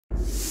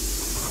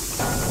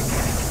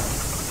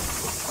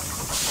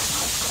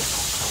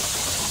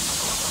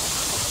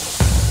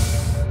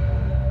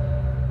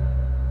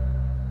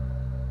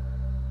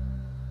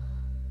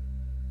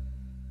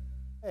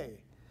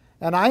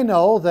And I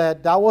know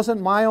that that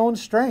wasn't my own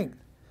strength.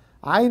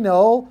 I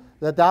know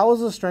that that was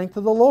the strength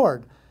of the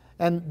Lord.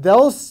 And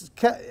those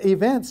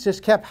events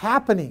just kept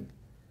happening.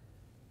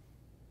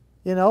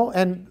 You know,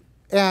 and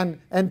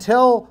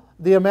until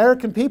the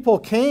American people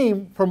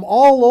came from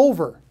all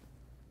over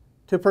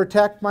to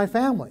protect my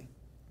family.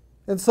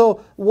 And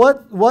so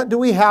what do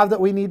we have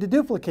that we need to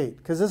duplicate?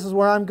 Because this is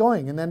where I'm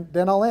going, and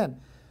then I'll end.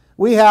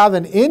 We have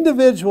an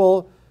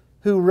individual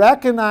who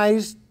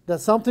recognized that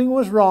something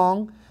was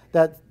wrong,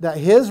 that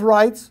his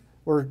rights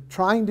were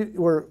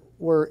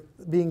were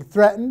being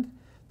threatened,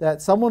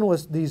 that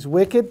these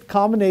wicked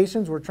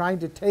combinations were trying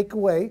to take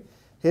away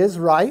his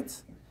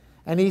rights,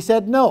 and he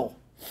said no.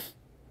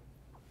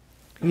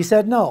 He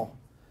said no.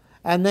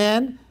 And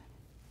then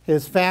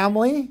his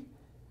family,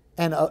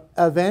 and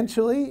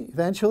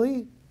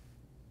eventually,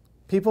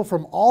 people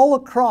from all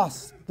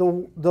across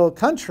the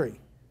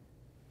country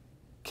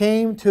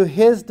came to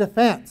his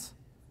defense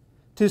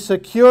to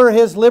secure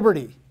his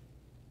liberty.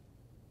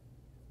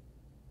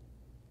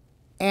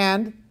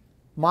 And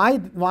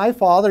my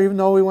father, even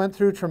though we went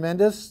through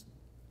tremendous,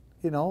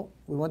 we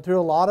went through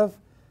a lot of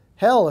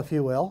hell, if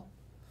you will,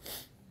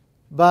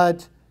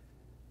 but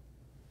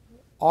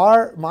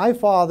my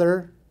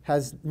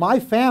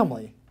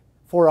family,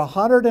 for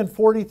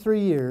 143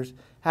 years,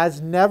 has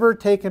never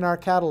taken our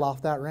cattle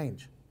off that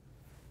range.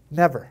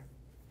 Never.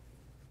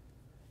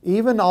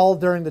 Even all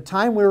during the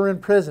time we were in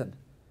prison.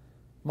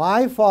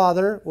 My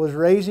father was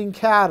raising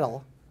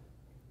cattle,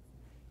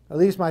 at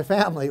least my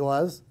family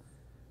was,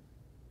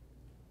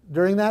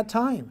 during that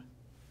time.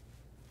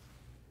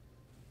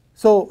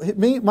 So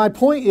my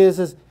point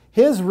is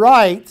his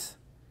rights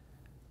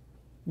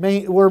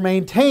were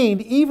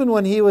maintained even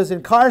when he was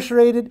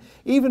incarcerated,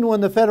 even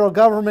when the federal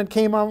government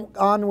came at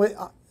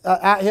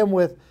him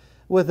with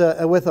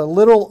a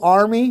little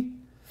army,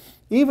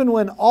 even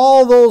when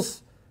all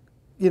those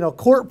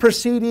court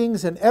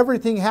proceedings and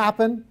everything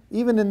happened,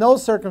 even in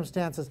those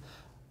circumstances,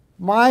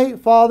 my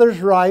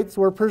father's rights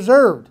were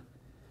preserved.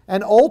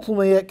 And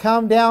ultimately it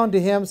came down to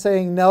him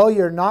saying, no,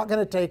 you're not going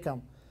to take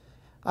them.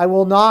 I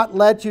will not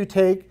let you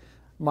take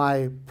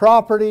my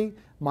property,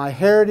 my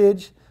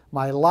heritage,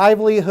 my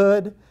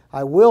livelihood.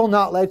 I will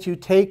not let you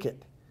take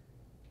it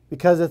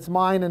because it's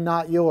mine and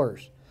not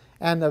yours.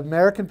 And the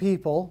American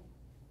people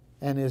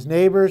and his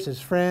neighbors, his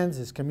friends,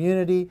 his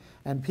community,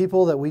 and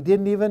people that we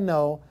didn't even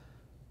know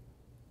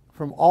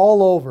from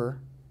all over,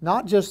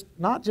 not just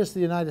the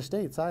United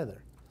States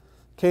either,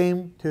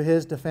 came to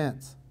his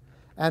defense.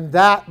 And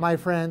that, my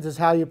friends, is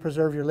how you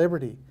preserve your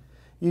liberty.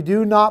 You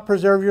do not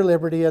preserve your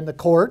liberty in the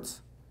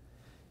courts.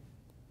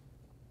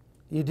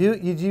 You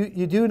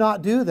do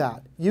not do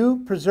that.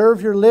 You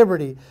preserve your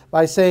liberty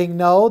by saying,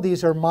 no,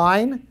 these are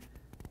mine.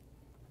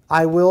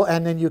 I will,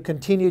 and then you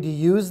continue to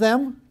use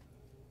them.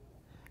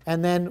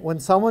 And then when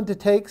someone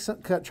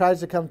tries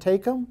to come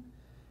take them,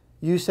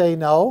 you say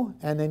no,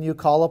 and then you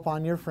call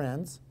upon your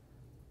friends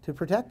to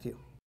protect you.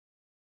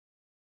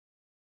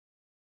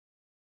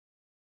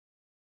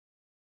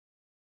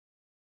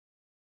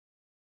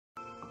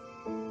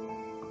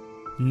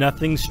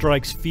 Nothing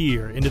strikes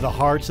fear into the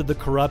hearts of the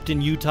corrupt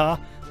in Utah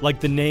like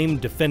the name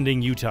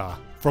Defending Utah.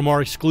 From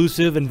our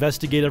exclusive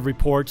investigative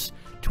reports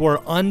to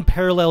our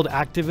unparalleled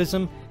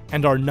activism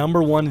and our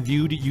 #1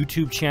 viewed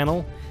YouTube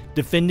channel,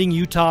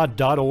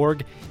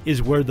 defendingutah.org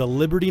is where the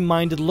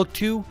liberty-minded look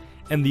to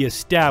and the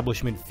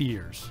establishment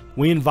fears.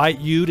 We invite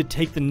you to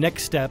take the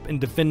next step in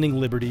defending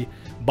liberty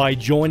by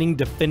joining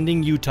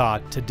Defending Utah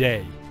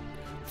today.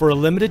 For a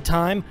limited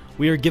time,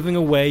 we are giving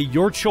away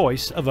your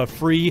choice of a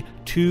free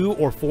 2-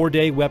 or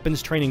 4-day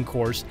weapons training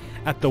course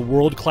at the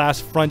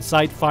world-class Front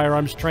Sight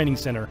Firearms Training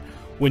Center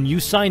when you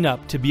sign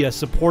up to be a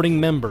supporting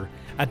member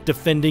at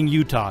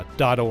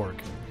defendingutah.org.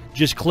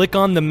 Just click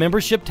on the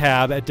membership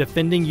tab at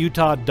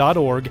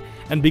defendingutah.org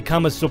and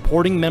become a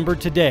supporting member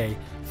today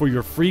for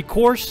your free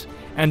course,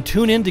 and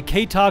tune in to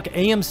K-Talk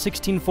AM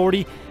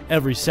 1640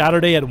 every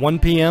Saturday at 1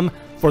 p.m.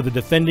 for the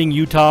Defending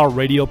Utah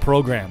radio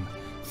program.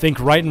 Think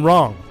right and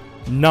wrong,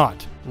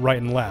 not right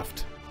and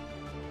left.